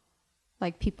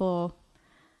like people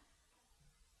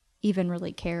even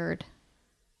really cared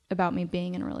about me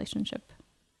being in a relationship.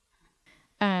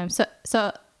 So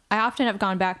I often have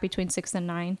gone back between 6 and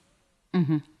 9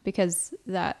 because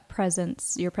that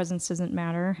presence, your presence doesn't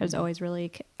matter, has always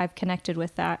really, I've connected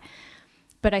with that.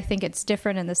 But I think it's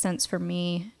different in the sense for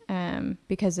me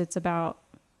because it's about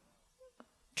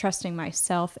trusting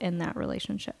myself in that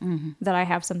relationship, that I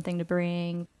have something to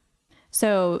bring.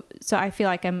 So I feel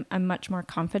like I'm much more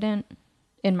confident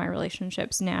in my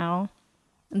relationships now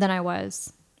than I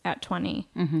was at 20,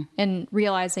 and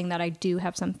realizing that I do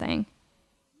have something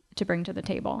to bring to the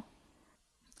table.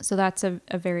 So that's a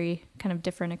very kind of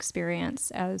different experience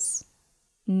as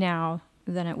now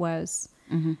than it was.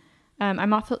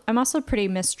 I'm also pretty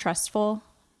mistrustful,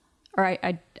 or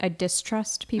I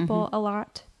distrust people a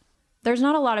lot. There's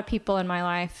not a lot of people in my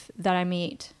life that I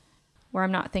meet where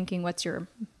I'm not thinking, what's your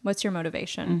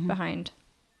motivation behind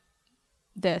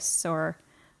this? Or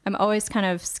I'm always kind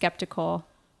of skeptical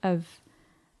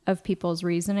of people's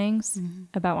reasonings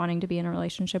about wanting to be in a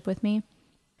relationship with me.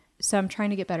 So I'm trying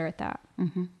to get better at that.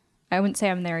 I wouldn't say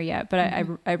I'm there yet, but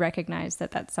I recognize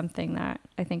that that's something that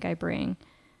I think I bring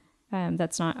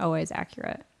that's not always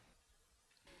accurate.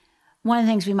 One of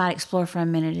the things we might explore for a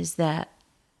minute is that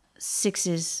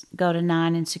 6s go to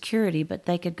 9 in security, but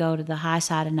they could go to the high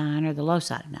side of 9 or the low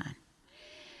side of 9,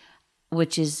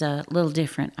 which is a little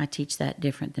different. I teach that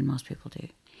different than most people do.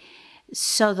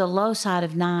 So the low side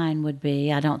of 9 would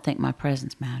be, I don't think my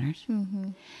presence matters.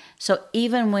 So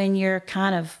even when you're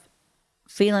kind of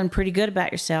feeling pretty good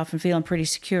about yourself and feeling pretty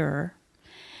secure,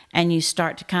 and you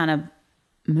start to kind of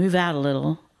move out a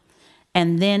little,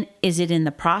 and then is it in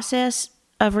the process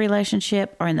of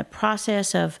relationship or in the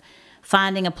process of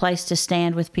finding a place to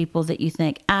stand with people that you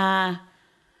think,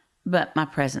 but my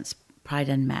presence probably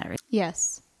doesn't matter?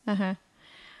 Yes.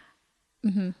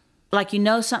 Like, you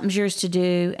know something's yours to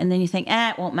do, and then you think,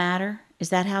 it won't matter. Is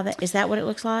that what it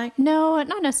looks like? No,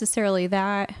 not necessarily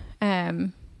that.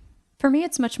 For me,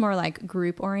 it's much more like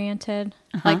group oriented.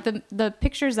 Like the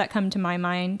pictures that come to my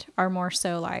mind are more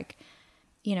so like,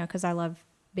 because I love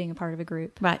being a part of a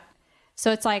group. Right.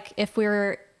 So it's like if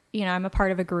we're, I'm a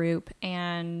part of a group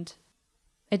and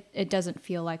it doesn't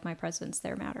feel like my presence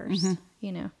there matters,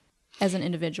 as an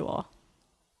individual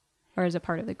or as a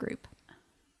part of the group.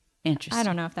 Interesting. I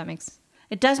don't know if that makes...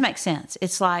 It does make sense.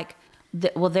 It's like,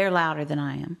 they're louder than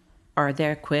I am, or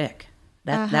they're quick.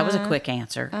 That was a quick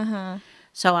answer.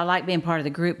 So I like being part of the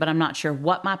group, but I'm not sure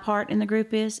what my part in the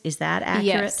group is. Is that accurate?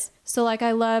 Yes. So like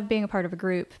I love being a part of a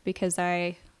group because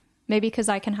I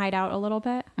can hide out a little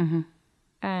bit.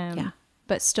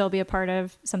 But still be a part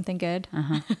of something good.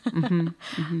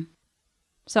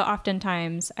 So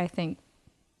oftentimes I think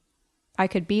I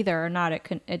could be there or not.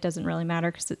 It doesn't really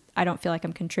matter because I don't feel like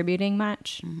I'm contributing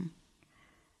much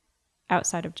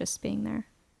outside of just being there.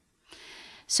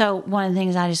 So one of the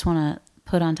things I just want to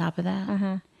put on top of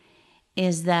that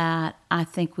is that I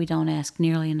think we don't ask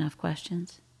nearly enough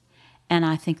questions. And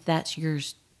I think that's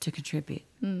yours to contribute.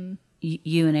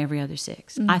 You and every other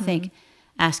 6. I think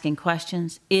asking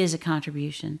questions is a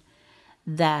contribution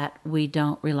that we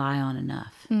don't rely on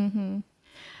enough.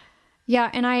 Yeah,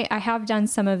 and I have done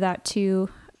some of that too.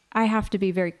 I have to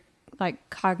be very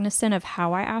cognizant of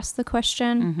how I ask the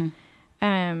question,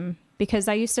 because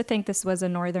I used to think this was a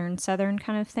northern-southern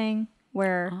kind of thing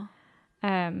where,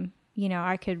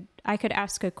 I could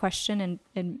ask a question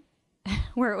and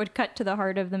where it would cut to the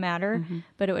heart of the matter,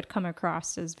 but it would come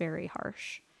across as very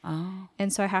harsh.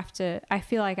 And so I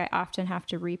feel like I often have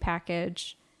to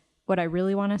repackage what I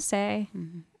really want to say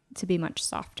to be much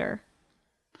softer.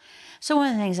 So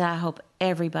one of the things that I hope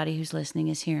everybody who's listening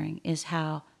is hearing is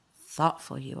how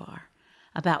thoughtful you are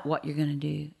about what you're going to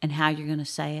do and how you're going to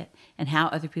say it and how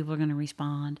other people are going to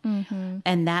respond.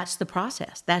 And that's the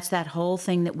process. That's that whole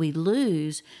thing that we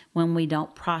lose when we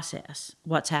don't process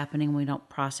what's happening, when we don't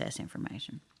process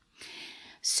information.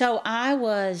 So I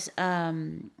was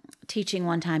teaching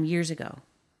one time years ago,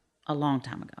 a long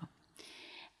time ago.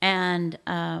 And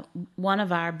one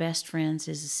of our best friends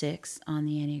is a 6 on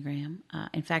the Enneagram.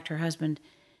 In fact, her husband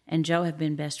and Joe have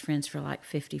been best friends for like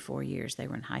 54 years. They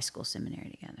were in high school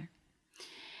seminary together.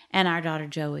 And our daughter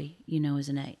Joey, is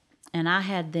an 8. And I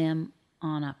had them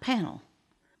on a panel.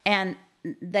 And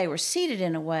they were seated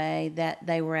in a way that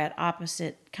they were at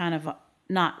opposite, kind of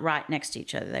not right next to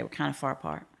each other. They were kind of far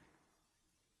apart.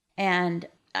 And,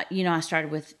 I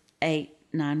started with 8,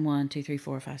 9, 1, 2, 3,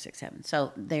 4, 5, 6, 7.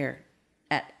 So they're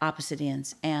at opposite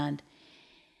ends. And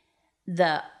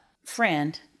the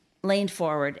friend leaned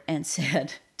forward and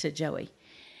said to Joey,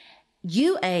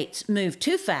 "You 8s move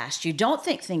too fast. You don't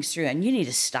think things through, and you need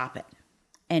to stop it."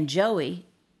 And Joey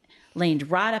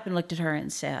leaned right up and looked at her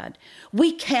and said,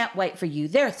 "We can't wait for you.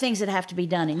 There are things that have to be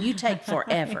done, and you take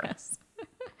forever." Yes.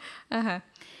 Uh-huh.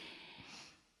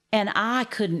 And I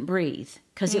couldn't breathe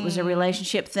because it was a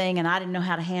relationship thing, and I didn't know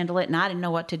how to handle it, and I didn't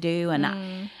know what to do, and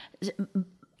I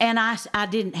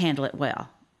didn't handle it well.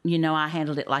 I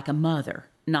handled it like a mother,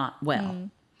 not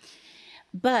well.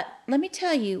 But let me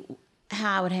tell you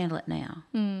how I would handle it now.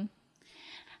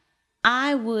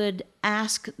 I would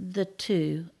ask the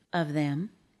 2 of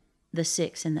them, the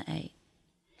 6 and the 8,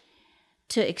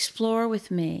 to explore with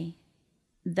me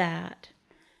that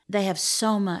they have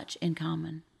so much in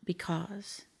common,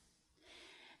 because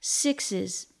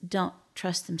 6s don't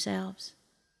trust themselves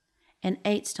and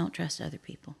 8s don't trust other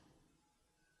people.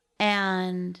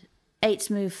 And 8s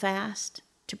move fast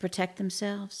to protect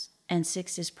themselves, and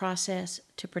 6s process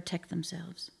to protect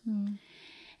themselves.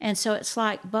 And so it's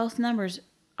like both numbers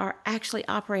are actually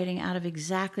operating out of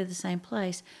exactly the same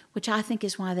place, which I think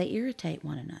is why they irritate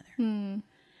one another.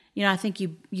 I think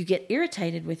you get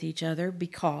irritated with each other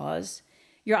because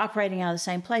you're operating out of the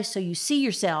same place, so you see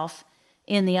yourself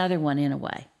in the other one in a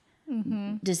way.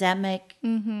 Does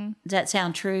that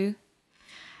sound true?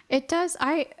 It does.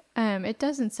 It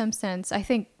does in some sense. I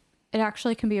think it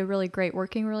actually can be a really great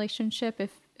working relationship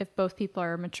if both people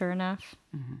are mature enough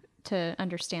to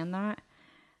understand that.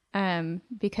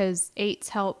 Because 8s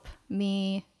help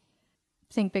me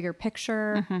think bigger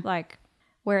picture, like,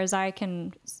 whereas I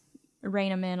can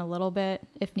rein them in a little bit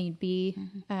if need be.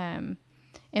 And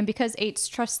because 8s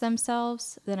trust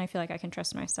themselves, then I feel like I can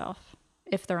trust myself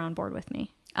if they're on board with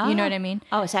me. You know what I mean?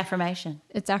 Oh, it's affirmation.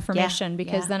 It's affirmation,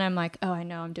 because then I'm like, oh, I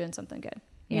know I'm doing something good,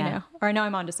 you know, or I know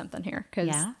I'm onto something here,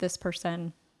 because this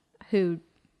person who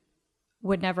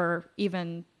would never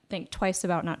even think twice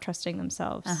about not trusting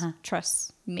themselves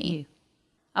trusts me.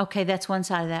 You. Okay, that's one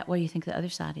side of that. What do you think the other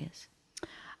side is?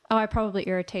 Oh, I probably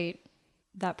irritate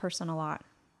that person a lot.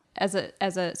 So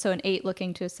an 8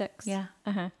 looking to a 6. Yeah.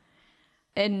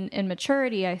 In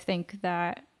maturity, I think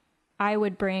that I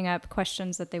would bring up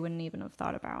questions that they wouldn't even have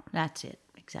thought about. That's it.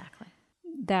 Exactly.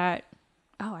 I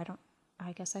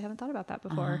guess I haven't thought about that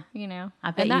before,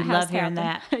 I bet you love hearing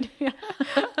that.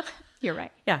 You're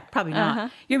right. Yeah, probably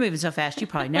not. You're moving so fast, you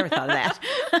probably never thought of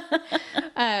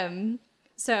that.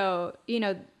 So,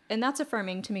 and that's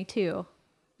affirming to me too,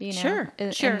 Sure.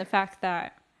 And the fact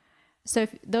that, so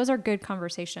those are good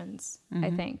conversations,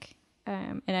 I think.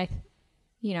 And I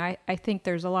think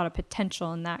there's a lot of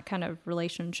potential in that kind of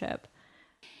relationship.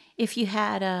 If you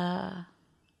had a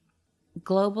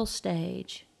global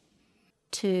stage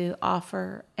to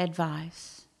offer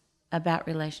advice about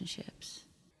relationships,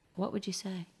 what would you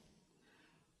say?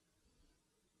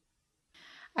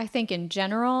 I think in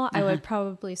general, I would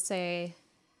probably say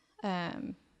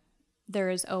there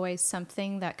is always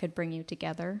something that could bring you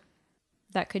together,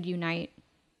 that could unite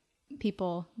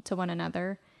people to one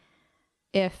another,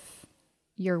 if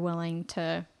you're willing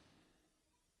to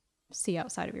see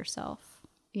outside of yourself,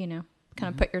 kind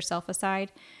of put yourself aside.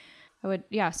 I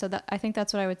think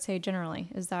that's what I would say generally,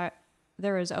 is that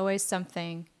there is always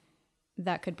something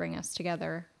that could bring us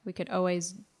together. We could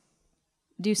always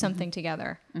do something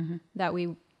together that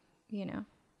we,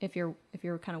 if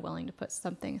you're kind of willing to put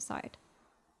something aside.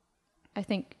 I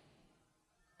think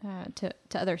to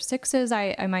other 6s,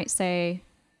 I might say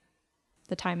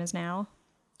the time is now.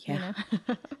 Yeah.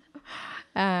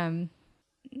 To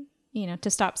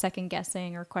stop second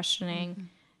guessing or questioning,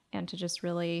 and to just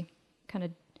really kind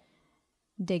of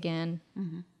dig in,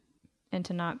 and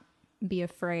to not be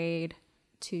afraid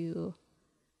to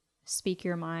speak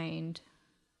your mind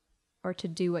or to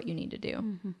do what you need to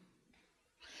do.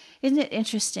 Isn't it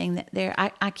interesting that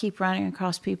I keep running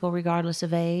across people, regardless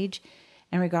of age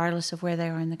and regardless of where they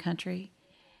are in the country,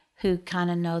 who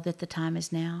kind of know that the time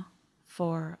is now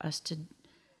for us to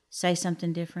say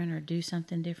something different or do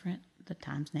something different. The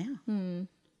time's now.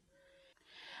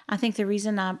 I think the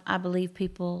reason I believe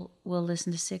people will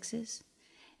listen to 6s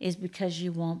is because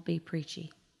you won't be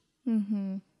preachy.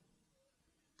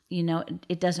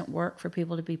 It doesn't work for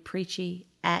people to be preachy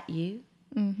at you.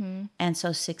 And so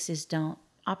 6s don't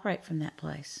operate from that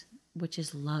place, which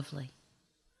is lovely.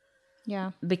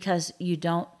 Yeah. Because you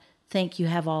don't think you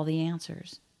have all the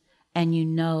answers, and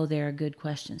there are good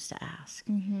questions to ask.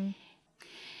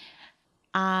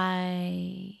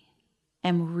 I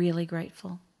am really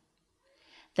grateful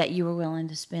that you were willing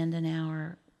to spend an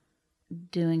hour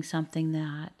doing something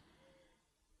that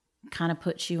kind of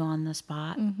puts you on the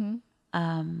spot. Mm-hmm.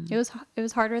 It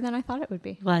was harder than I thought it would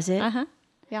be. Was it?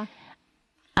 Yeah.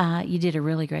 You did a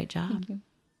really great job. Thank you.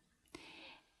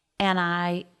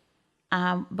 And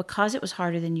because it was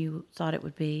harder than you thought it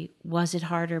would be, was it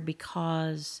harder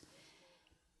because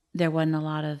there wasn't a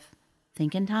lot of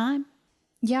thinking time?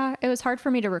 Yeah, it was hard for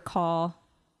me to recall,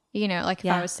 like if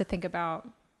Yeah. I was to think about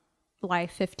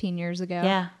life 15 years ago.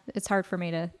 Yeah. It's hard for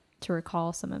me to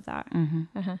recall some of that.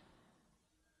 Mm-hmm.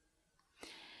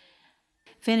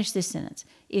 Finish this sentence.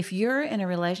 If you're in a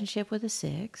relationship with a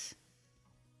 6,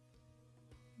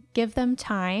 give them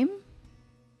time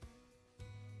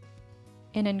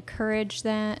and encourage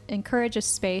a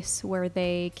space where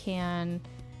they can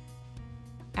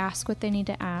ask what they need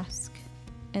to ask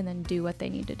and then do what they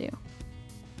need to do.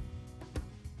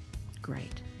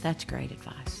 Great. That's great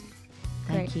advice.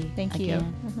 Great. Thank you. Thank you.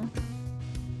 Again.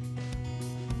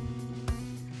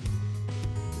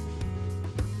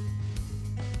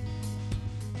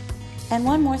 And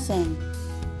one more thing.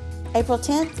 April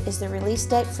 10th is the release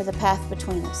date for The Path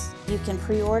Between Us. You can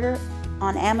pre-order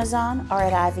on Amazon or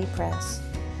at Ivy Press.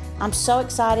 I'm so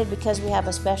excited because we have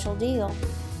a special deal.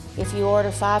 If you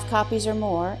order 5 copies or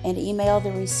more and email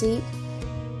the receipt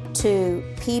to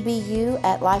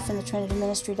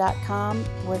pbu@lifeinthetrinityministry.com,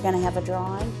 we're going to have a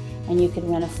drawing and you can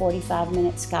win a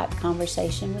 45-minute Skype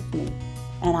conversation with me.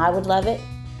 And I would love it,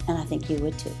 and I think you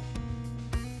would too.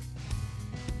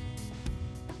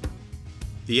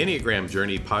 The Enneagram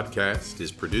Journey podcast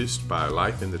is produced by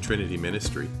Life in the Trinity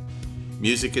Ministry.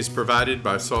 Music is provided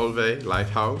by Solveig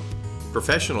Lighthouse.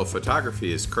 Professional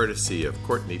photography is courtesy of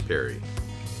Courtney Perry.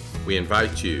 We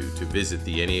invite you to visit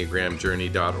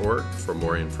theenneagramjourney.org for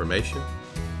more information,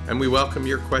 and we welcome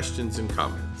your questions and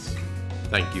comments.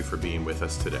 Thank you for being with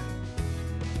us today.